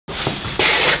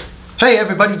Hey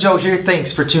everybody, Joe here.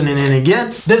 Thanks for tuning in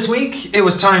again. This week it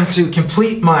was time to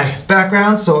complete my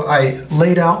background, so I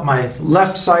laid out my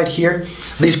left side here.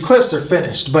 These cliffs are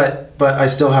finished, but I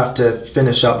still have to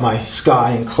finish up my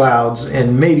sky and clouds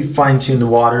and maybe fine-tune the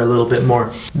water a little bit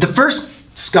more. The first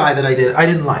sky that I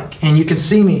didn't like, and you can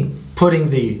see me putting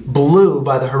the blue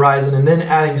by the horizon and then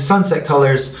adding sunset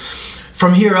colors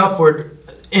from here upward.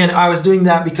 And I was doing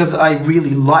that because I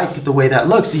really like the way that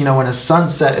looks. You know, when a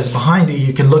sunset is behind you,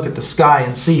 you can look at the sky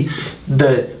and see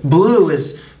the blue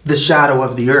is the shadow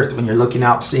of the earth when you're looking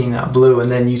out seeing that blue,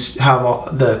 and then you have all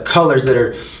the colors that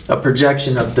are a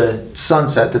projection of the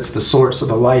sunset that's the source of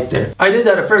the light there. I did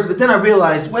that at first, but then I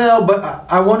realized, well, but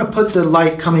I want to put the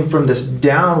light coming from this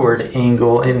downward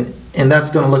angle, and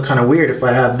that's going to look kind of weird if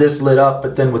I have this lit up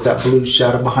but then with that blue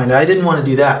shadow behind it. I didn't want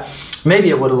to do that. Maybe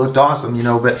it would have looked awesome, you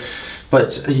know, but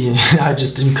I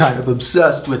just am kind of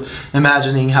obsessed with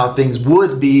imagining how things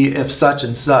would be if such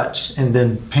and such, and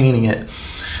then painting it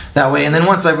that way. And then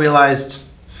once I realized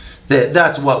that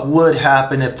that's what would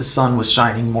happen if the sun was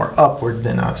shining more upward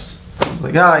than us, I was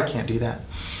like, oh, I can't do that.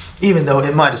 Even though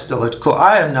it might have still looked cool.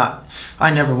 I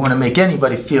never want to make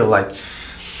anybody feel like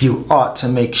you ought to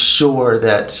make sure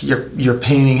that your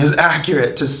painting is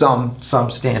accurate to some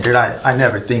standard. I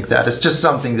never think that. It's just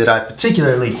something that I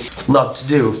particularly love to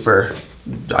do for,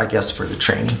 I guess, for the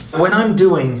training. When I'm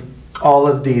doing all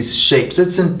of these shapes,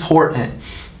 it's important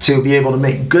to be able to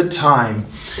make good time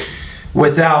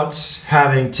without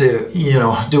having to, you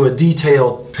know, do a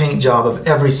detailed paint job of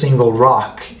every single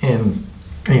rock and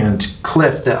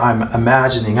cliff that I'm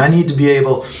imagining. I need to be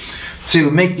able to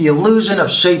make the illusion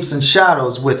of shapes and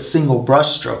shadows with single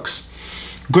brush strokes.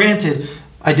 Granted,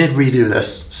 I did redo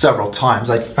this several times.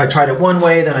 I tried it one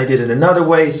way, then I did it another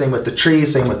way, same with the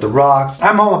trees, same with the rocks.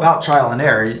 I'm all about trial and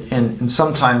error, and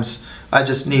sometimes I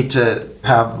just need to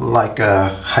have like a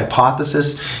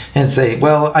hypothesis and say,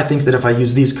 well, I think that if I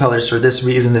use these colors for this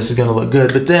reason, this is gonna look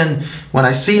good. But then when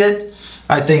I see it,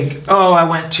 I think, oh, I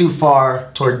went too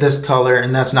far toward this color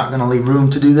and that's not gonna leave room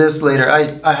to do this later.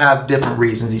 I have different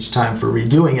reasons each time for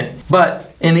redoing it.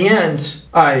 But in the end,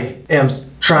 I am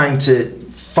trying to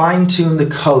fine-tune the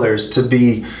colors to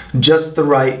be just the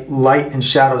right light and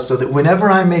shadow so that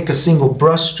whenever I make a single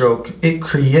brush stroke, it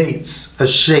creates a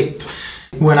shape.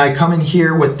 When I come in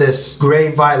here with this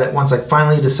gray violet, once I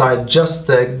finally decide just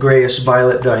the grayish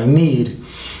violet that I need,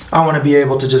 I want to be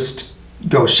able to just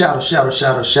go shadow, shadow,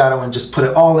 shadow, shadow, and just put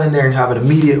it all in there and have it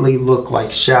immediately look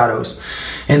like shadows.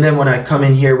 And then when I come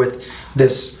in here with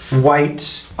this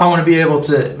white, I want to be able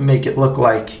to make it look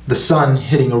like the sun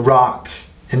hitting a rock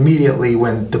immediately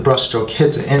when the brushstroke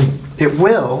hits it. And it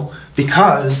will,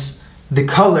 because the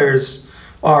colors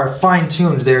are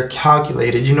fine-tuned, they're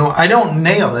calculated. You know, I don't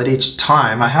nail it each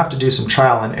time. I have to do some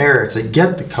trial and error to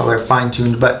get the color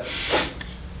fine-tuned, but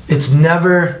it's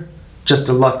never just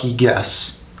a lucky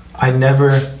guess. I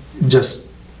never just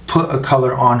put a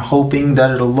color on hoping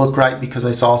that it'll look right because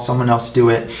I saw someone else do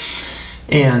it,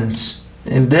 and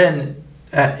then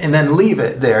leave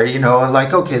it there, you know,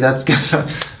 like, okay, that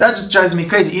just drives me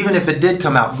crazy. Even if it did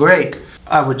come out great,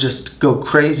 I would just go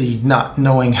crazy not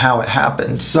knowing how it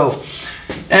happened. So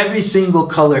every single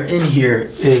color in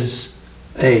here is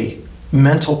a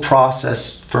mental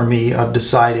process for me of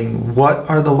deciding what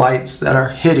are the lights that are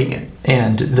hitting it,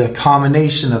 and the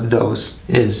combination of those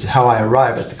is how I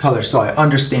arrive at the color. So I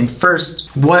understand first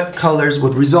what colors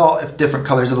would result if different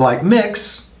colors of light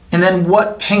mix, and then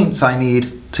what paints I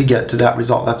need to get to that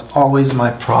result. That's always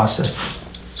my process.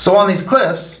 So on these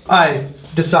cliffs, I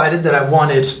decided that I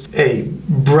wanted a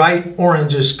bright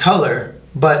orangish color,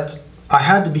 but I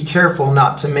had to be careful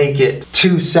not to make it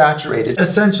too saturated.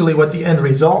 Essentially what the end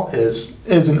result is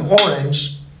an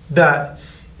orange that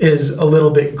is a little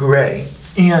bit gray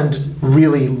and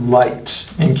really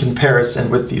light in comparison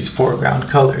with these foreground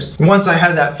colors. Once I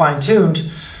had that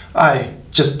fine-tuned, I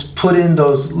just put in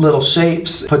those little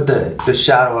shapes, put the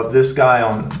shadow of this guy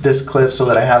on this cliff so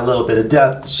that I had a little bit of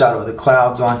depth, the shadow of the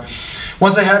clouds on.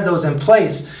 Once I had those in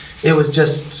place, it was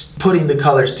just putting the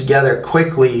colors together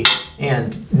quickly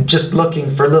and just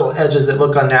looking for little edges that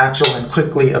look unnatural and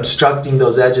quickly obstructing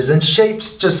those edges. And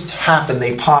shapes just happen,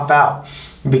 they pop out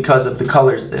because of the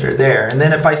colors that are there. And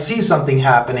then if I see something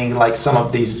happening, like some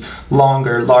of these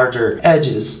longer, larger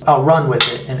edges, I'll run with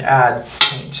it and add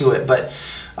paint to it. But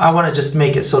I want to just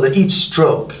make it so that each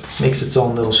stroke makes its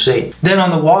own little shape. Then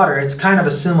on the water, it's kind of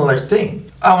a similar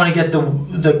thing. I want to get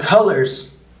the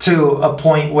colors to a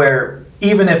point where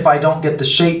even if I don't get the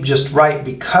shape just right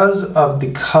because of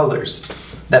the colors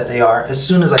that they are, as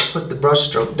soon as I put the brush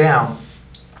stroke down,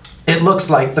 it looks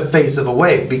like the face of a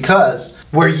wave, because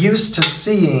we're used to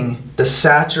seeing the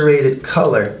saturated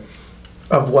color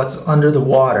of what's under the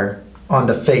water on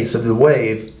the face of the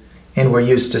wave, and we're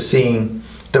used to seeing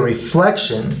the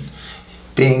reflection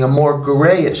being a more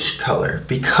grayish color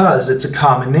because it's a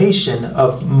combination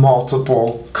of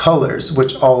multiple colors,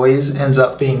 which always ends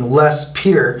up being less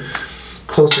pure,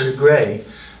 closer to gray,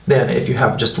 than if you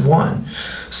have just one.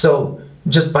 So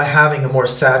just by having a more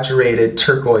saturated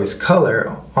turquoise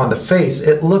color on the face,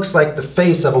 it looks like the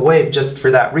face of a wave just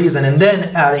for that reason. And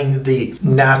then adding the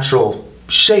natural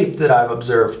shape that I've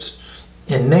observed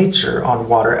in nature on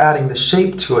water, adding the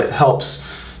shape to it helps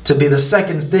to be the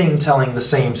second thing telling the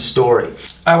same story.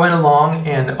 I went along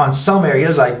and on some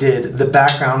areas I did the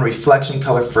background reflection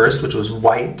color first, which was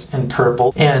white and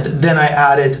purple, and then I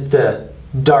added the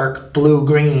dark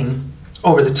blue-green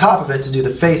over the top of it to do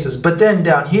the faces. But then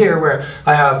down here where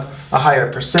I have a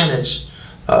higher percentage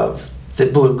of the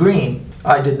blue-green,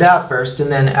 I did that first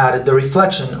and then added the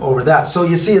reflection over that. So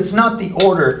you see, it's not the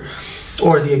order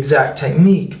or the exact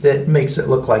technique that makes it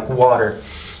look like water.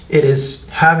 It is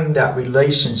having that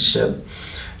relationship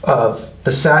of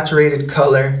the saturated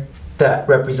color that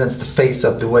represents the face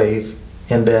of the wave,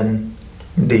 and then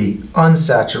the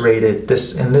unsaturated,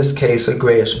 in this case a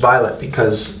grayish violet,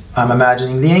 because I'm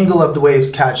imagining the angle of the waves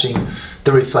catching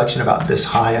the reflection about this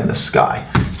high in the sky.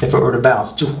 If it were to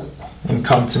bounce and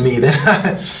come to me,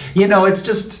 then you know, it's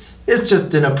just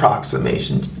an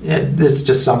approximation. It's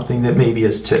just something that maybe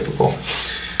is typical.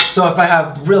 So if I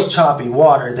have real choppy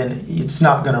water, then it's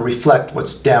not going to reflect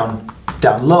what's down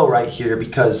low right here,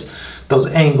 because those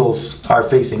angles are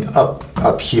facing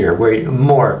up here, where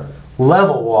more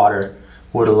level water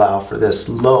would allow for this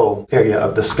low area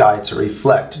of the sky to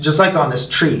reflect. Just like on this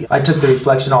tree, I took the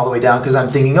reflection all the way down because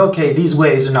I'm thinking, okay, these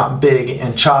waves are not big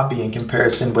and choppy in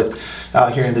comparison with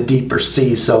out here in the deeper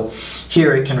sea, so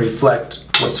here it can reflect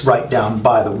what's right down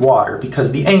by the water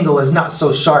because the angle is not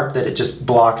so sharp that it just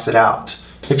blocks it out.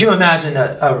 If you imagine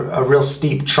a real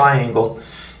steep triangle,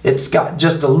 it's got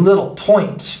just a little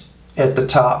point at the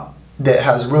top that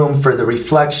has room for the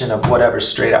reflection of whatever's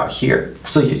straight out here.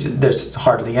 So there's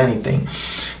hardly anything.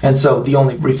 And so the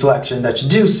only reflection that you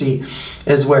do see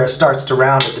is where it starts to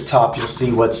round at the top. You'll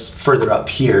see what's further up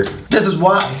here. This is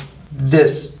why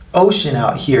this ocean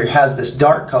out here has this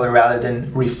dark color rather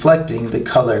than reflecting the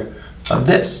color of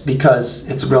this, because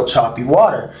it's real choppy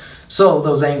water. So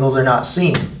those angles are not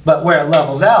seen. But where it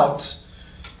levels out,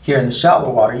 here in the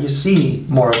shallow water, you see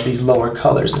more of these lower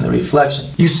colors in the reflection.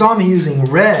 You saw me using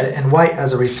red and white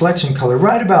as a reflection color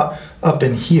right about up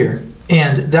in here.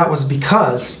 And that was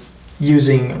because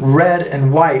using red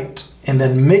and white and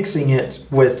then mixing it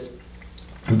with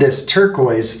this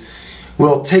turquoise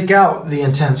will take out the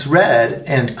intense red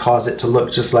and cause it to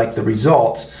look just like the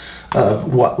results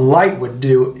of what light would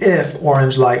do if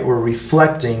orange light were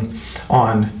reflecting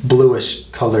on bluish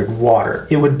colored water.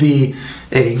 It would be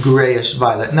a grayish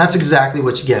violet, and that's exactly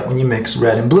what you get when you mix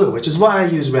red and blue, which is why I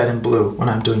use red and blue when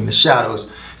I'm doing the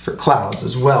shadows for clouds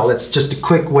as well. It's just a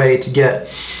quick way to get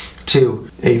to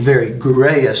a very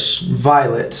grayish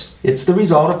violet. It's the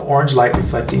result of orange light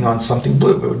reflecting on something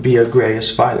blue. It would be a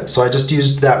grayish violet. So I just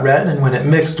used that red, and when it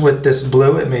mixed with this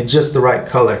blue, it made just the right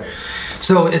color.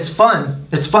 So it's fun.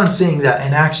 It's fun seeing that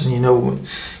in action, you know,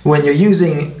 when you're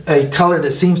using a color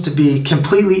that seems to be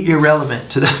completely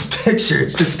irrelevant to the picture.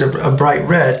 It's just a bright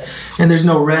red, and there's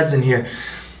no reds in here.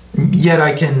 Yet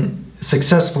I can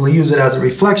successfully use it as a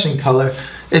reflection color.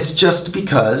 It's just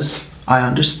because I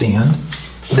understand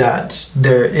that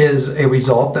there is a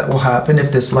result that will happen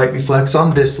if this light reflects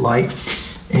on this light,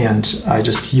 and I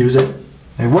just use it.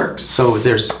 It works. So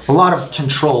there's a lot of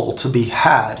control to be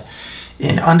had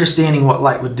in understanding what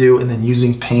light would do and then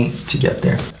using paint to get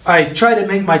there. I try to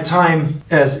make my time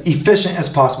as efficient as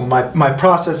possible, my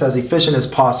process as efficient as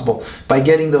possible by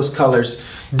getting those colors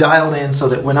dialed in so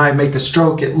that when I make a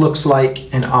stroke it looks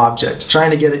like an object, trying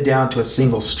to get it down to a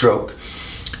single stroke.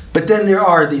 But then there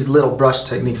are these little brush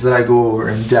techniques that I go over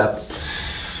in depth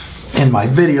in my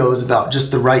videos about just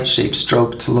the right shape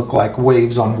stroke to look like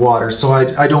waves on water, so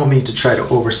I don't mean to try to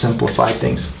oversimplify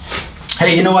things.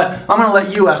 Hey, you know what? I'm going to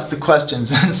let you ask the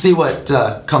questions and see what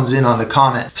comes in on the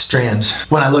comment strand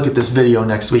when I look at this video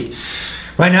next week.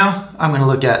 Right now, I'm going to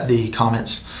look at the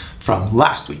comments from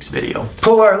last week's video.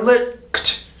 Polar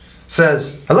Lit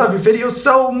says, I love your videos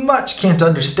so much, can't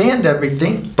understand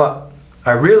everything, but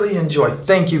I really enjoy.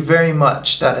 Thank you very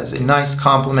much. That is a nice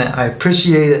compliment. I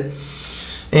appreciate it.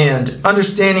 And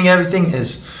understanding everything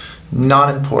is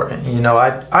not important. You know,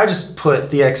 I just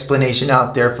put the explanation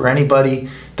out there for anybody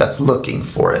that's looking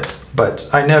for it. But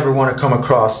I never want to come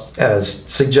across as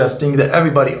suggesting that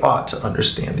everybody ought to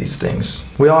understand these things.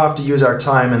 We all have to use our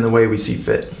time in the way we see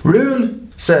fit.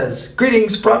 Rune says,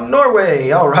 greetings from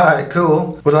Norway. All right,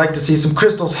 cool. Would like to see some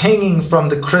crystals hanging from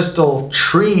the crystal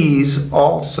trees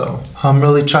also. I'm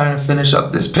really trying to finish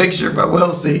up this picture, but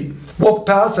we'll see. Wolf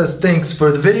Pal says, thanks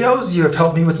for the videos. You have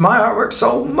helped me with my artwork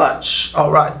so much.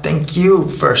 All right, thank you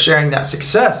for sharing that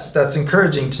success. That's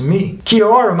encouraging to me.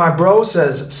 Kiora, my bro,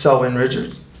 says, Selwyn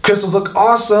Richards. Crystals look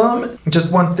awesome.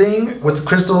 Just one thing, with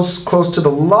crystals close to the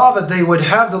lava, they would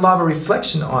have the lava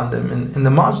reflection on them in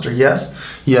the monster, yes?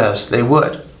 Yes, they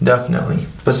would, definitely.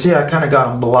 But see, I kind of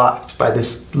got them blocked by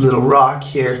this little rock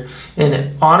here.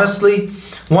 And honestly,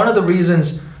 one of the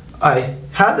reasons I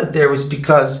had that there was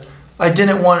because I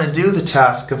didn't want to do the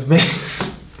task of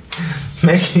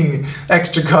making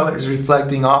extra colors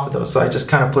reflecting off of those, so I just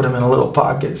kind of put them in a little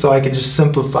pocket so I could just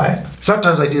simplify it.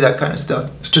 Sometimes I do that kind of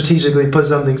stuff, strategically put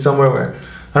something somewhere where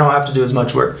I don't have to do as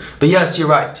much work. But yes, you're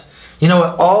right. You know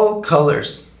what? All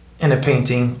colors in a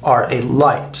painting are a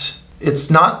light. It's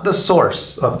not the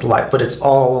source of the light, but it's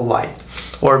all a light.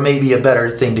 Or maybe a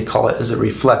better thing to call it is a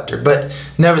reflector. But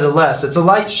nevertheless, it's a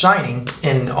light shining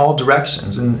in all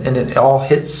directions, and it all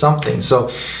hits something.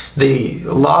 So the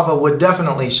lava would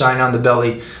definitely shine on the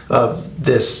belly of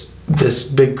this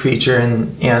big creature,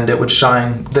 and it would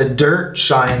shine. The dirt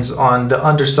shines on the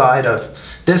underside of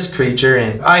this creature,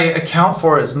 and I account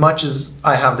for as much as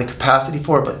I have the capacity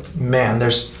for, but man,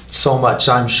 there's so much.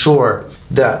 I'm sure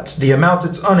that the amount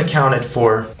that's unaccounted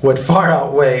for would far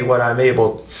outweigh what I'm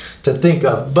able to think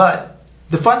of. But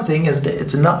the fun thing is that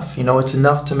it's enough, you know, it's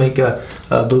enough to make a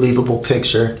believable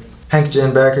picture. Hank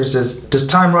Jenbacker says, does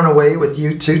time run away with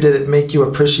you too? Did it make you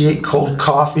appreciate cold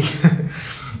coffee?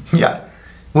 Yeah,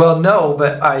 well, no,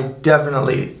 but I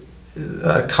definitely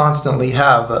constantly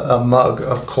have a mug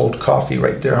of cold coffee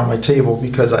right there on my table,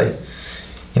 because I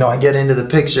get into the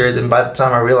picture, then by the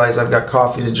time I realize I've got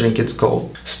coffee to drink, it's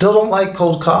cold. Still don't like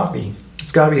cold coffee.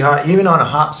 It's gotta be hot. Even on a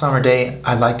hot summer day,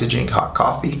 I like to drink hot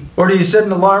coffee. Or do you set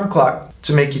an alarm clock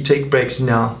to make you take breaks?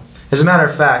 No. As a matter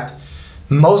of fact,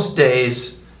 most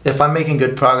days, if I'm making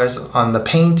good progress on the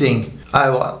painting, I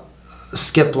will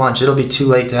skip lunch. It'll be too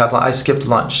late to have lunch. I skipped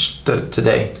lunch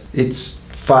today. It's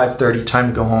 5:30, time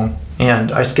to go home.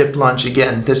 And I skipped lunch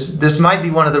again. This might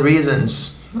be one of the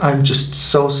reasons I'm just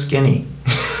so skinny.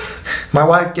 My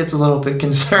wife gets a little bit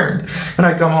concerned when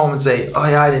I come home and say, oh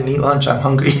yeah, I didn't eat lunch, I'm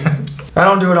hungry. I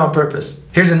don't do it on purpose.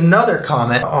 Here's another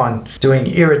comment on doing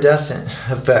iridescent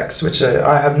effects, which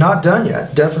I have not done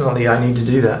yet. Definitely I need to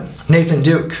do that. Nathan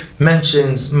Duke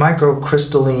mentions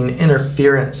microcrystalline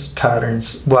interference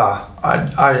patterns. Wow,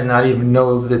 I did not even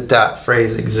know that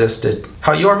phrase existed.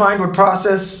 How your mind would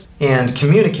process and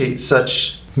communicate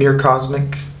such mere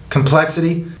cosmic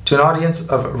complexity to an audience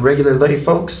of regular lay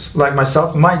folks like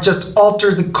myself might just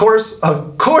alter the course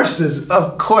of courses,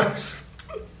 of course.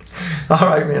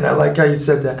 Alright man, I like how you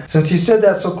said that. Since you said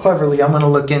that so cleverly, I'm gonna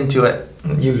look into it.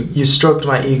 You stroked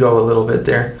my ego a little bit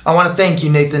there. I want to thank you,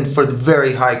 Nathan, for the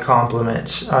very high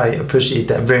compliment. I appreciate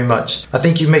that very much. I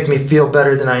think you make me feel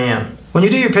better than I am. When you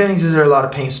do your paintings, is there a lot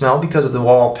of paint smell because of the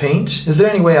wall paint? Is there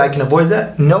any way I can avoid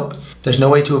that? Nope. There's no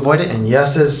way to avoid it, and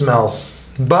yes, it smells.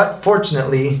 But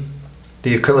fortunately,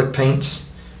 the acrylic paint,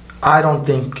 I don't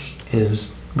think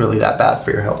is really that bad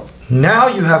for your health. Now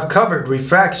you have covered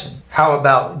refraction. How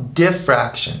about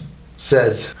diffraction?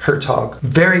 Says Hertog.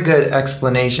 Very good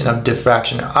explanation of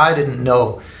diffraction. I didn't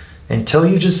know until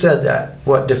you just said that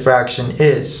what diffraction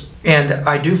is. And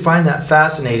I do find that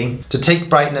fascinating, to take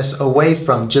brightness away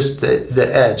from just the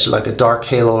edge, like a dark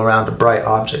halo around a bright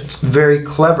object. Very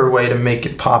clever way to make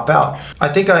it pop out. I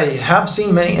think I have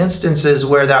seen many instances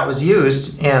where that was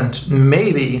used, and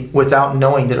maybe without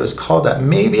knowing that it was called that,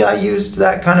 maybe I used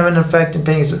that kind of an effect in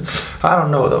paintings. I don't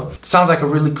know though. Sounds like a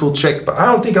really cool trick, but I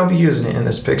don't think I'll be using it in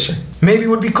this picture. Maybe it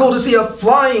would be cool to see a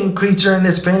flying creature in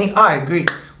this painting. I agree.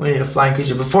 We need a flying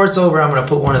creature. Before it's over, I'm going to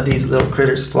put one of these little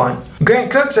critters flying. Grant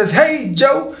Cook says, hey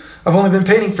Joe, I've only been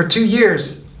painting for 2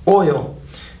 years, oil,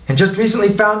 and just recently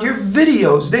found your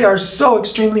videos. They are so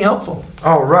extremely helpful.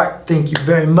 All right, thank you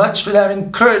very much for that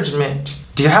encouragement.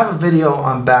 Do you have a video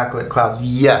on backlit clouds?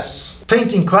 Yes.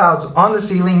 Painting clouds on the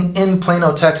ceiling in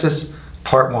Plano, Texas,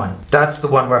 part 1. That's the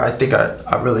one where I think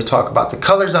I really talk about the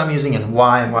colors I'm using and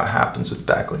why and what happens with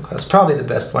backlit clouds. Probably the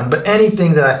best one, but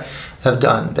anything that I have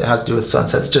done that has to do with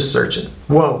sunsets, just search it.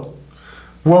 Whoa.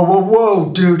 Whoa, whoa,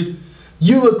 whoa, dude.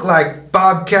 You look like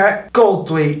Bobcat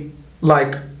Goldthwait,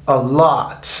 like a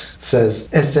lot, says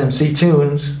SMC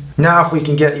Tunes. Now if we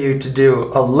can get you to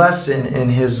do a lesson in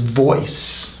his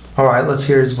voice. All right, let's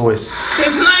hear his voice.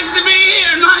 It's nice to be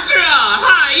here in Montreal.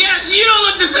 Hi, yes, you don't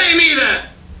look the same either.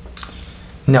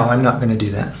 No, I'm not gonna do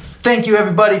that. Thank you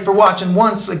everybody for watching.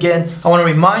 Once again, I want to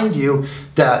remind you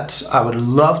that I would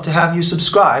love to have you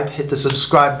subscribe. Hit the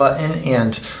subscribe button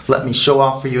and let me show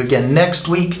off for you again next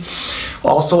week.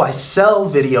 Also, I sell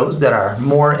videos that are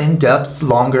more in-depth,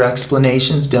 longer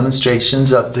explanations,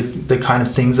 demonstrations of the kind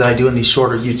of things that I do in these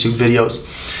shorter YouTube videos.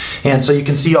 And so you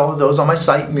can see all of those on my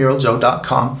site,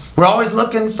 muraljoe.com. We're always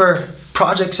looking for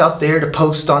projects out there to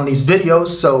post on these videos,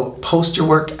 so post your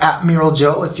work at Mural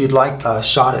Joe if you'd like a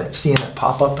shot at seeing it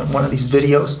pop up in one of these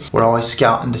videos. We're always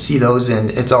scouting to see those,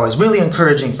 and it's always really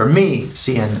encouraging for me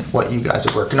seeing what you guys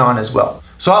are working on as well.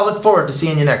 So I'll look forward to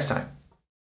seeing you next time.